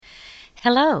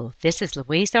Hello, this is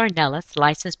Louise Ornelas,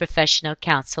 licensed professional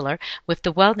counselor with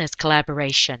the Wellness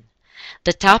Collaboration.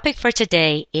 The topic for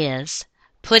today is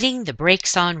putting the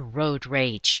brakes on road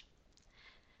rage.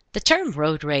 The term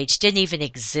road rage didn't even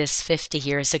exist 50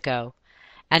 years ago,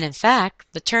 and in fact,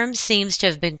 the term seems to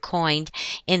have been coined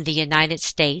in the United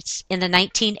States in the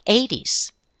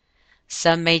 1980s.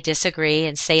 Some may disagree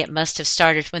and say it must have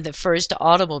started when the first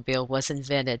automobile was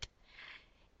invented.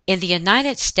 In the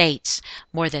United States,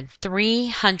 more than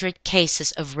 300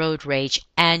 cases of road rage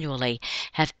annually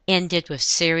have ended with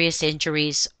serious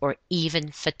injuries or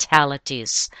even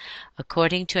fatalities,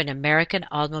 according to an American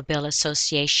Automobile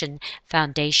Association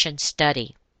Foundation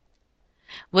study.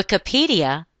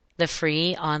 Wikipedia, the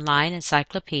free online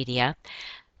encyclopedia,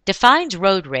 defines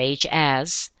road rage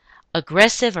as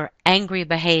aggressive or angry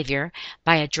behavior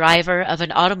by a driver of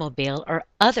an automobile or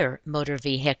other motor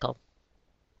vehicle.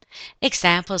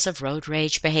 Examples of road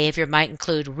rage behavior might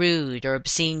include rude or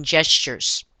obscene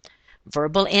gestures,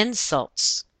 verbal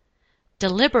insults,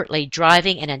 deliberately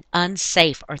driving in an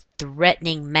unsafe or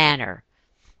threatening manner,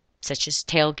 such as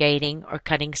tailgating or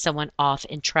cutting someone off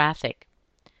in traffic,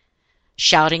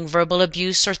 shouting verbal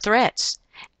abuse or threats,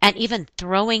 and even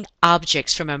throwing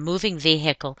objects from a moving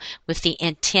vehicle with the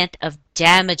intent of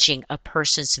damaging a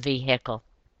person's vehicle.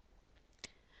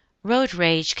 Road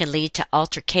rage can lead to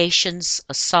altercations,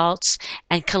 assaults,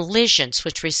 and collisions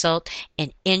which result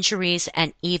in injuries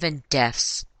and even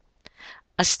deaths.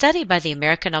 A study by the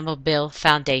American Automobile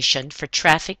Foundation for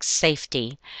Traffic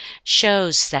Safety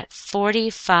shows that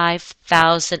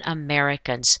 45,000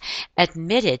 Americans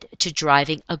admitted to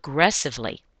driving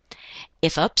aggressively.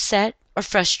 If upset or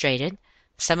frustrated,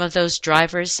 some of those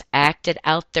drivers acted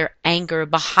out their anger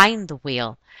behind the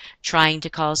wheel, trying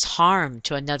to cause harm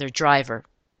to another driver.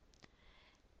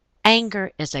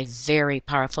 Anger is a very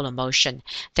powerful emotion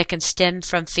that can stem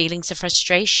from feelings of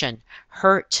frustration,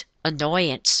 hurt,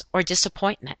 annoyance, or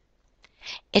disappointment.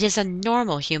 It is a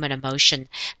normal human emotion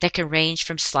that can range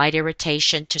from slight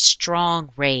irritation to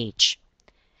strong rage.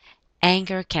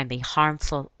 Anger can be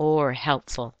harmful or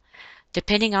helpful,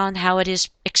 depending on how it is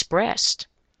expressed.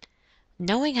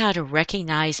 Knowing how to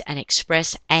recognize and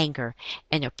express anger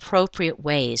in appropriate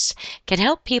ways can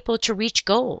help people to reach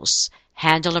goals,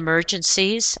 handle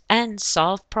emergencies, and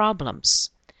solve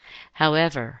problems.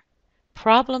 However,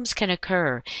 problems can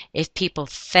occur if people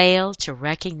fail to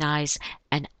recognize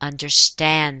and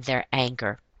understand their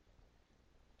anger.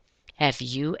 Have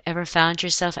you ever found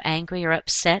yourself angry or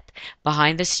upset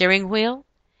behind the steering wheel?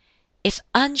 If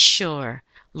unsure,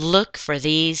 look for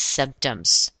these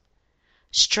symptoms: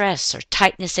 stress or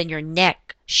tightness in your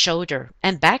neck, shoulder,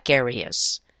 and back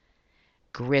areas,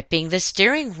 gripping the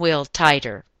steering wheel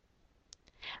tighter,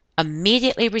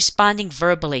 immediately responding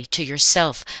verbally to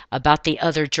yourself about the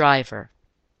other driver,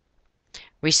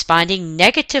 responding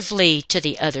negatively to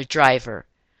the other driver,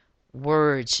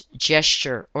 words,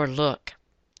 gesture, or look,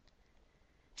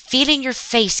 feeling your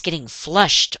face getting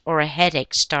flushed or a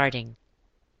headache starting,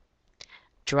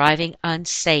 driving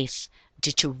unsafe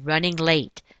due to running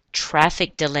late,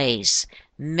 traffic delays,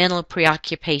 mental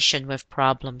preoccupation with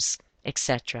problems,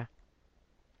 etc.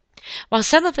 While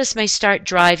some of us may start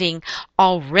driving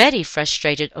already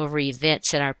frustrated over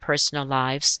events in our personal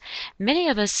lives, many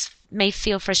of us may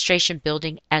feel frustration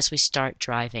building as we start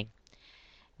driving.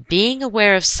 Being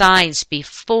aware of signs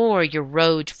before your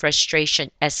road frustration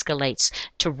escalates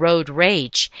to road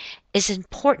rage is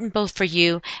important both for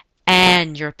you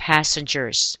and your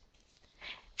passengers.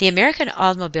 The American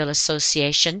Automobile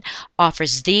Association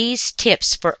offers these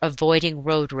tips for avoiding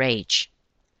road rage.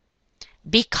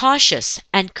 Be cautious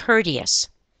and courteous.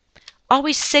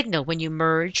 Always signal when you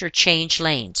merge or change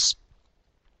lanes.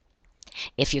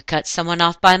 If you cut someone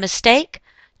off by mistake,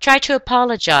 try to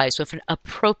apologize with an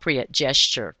appropriate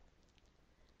gesture.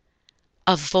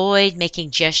 Avoid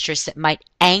making gestures that might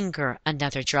anger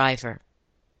another driver.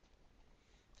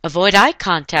 Avoid eye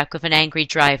contact with an angry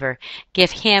driver. Give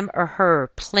him or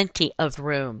her plenty of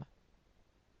room.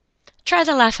 Try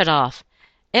to laugh it off.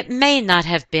 It may not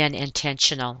have been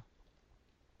intentional.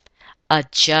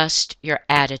 Adjust your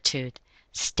attitude.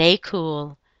 Stay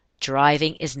cool.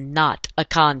 Driving is not a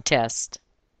contest.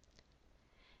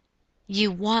 You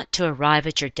want to arrive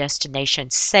at your destination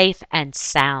safe and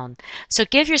sound, so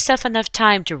give yourself enough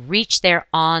time to reach there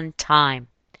on time.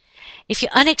 If you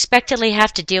unexpectedly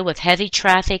have to deal with heavy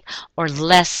traffic or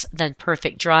less than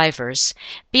perfect drivers,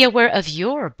 be aware of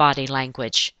your body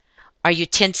language. Are you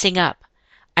tensing up?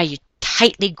 Are you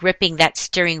tightly gripping that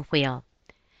steering wheel?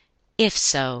 If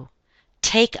so,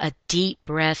 take a deep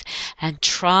breath and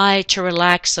try to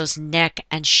relax those neck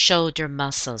and shoulder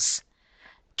muscles.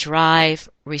 Drive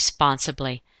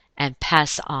responsibly and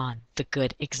pass on the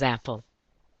good example.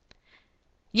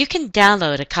 You can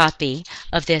download a copy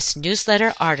of this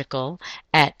newsletter article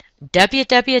at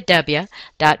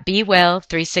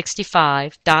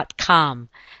www.bewell365.com.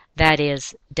 That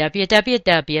is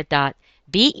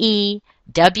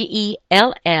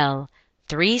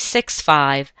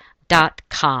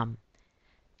www.bewell365.com.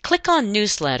 Click on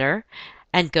Newsletter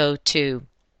and go to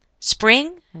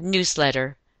Spring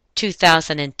Newsletter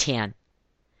 2010.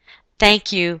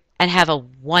 Thank you and have a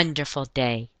wonderful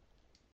day.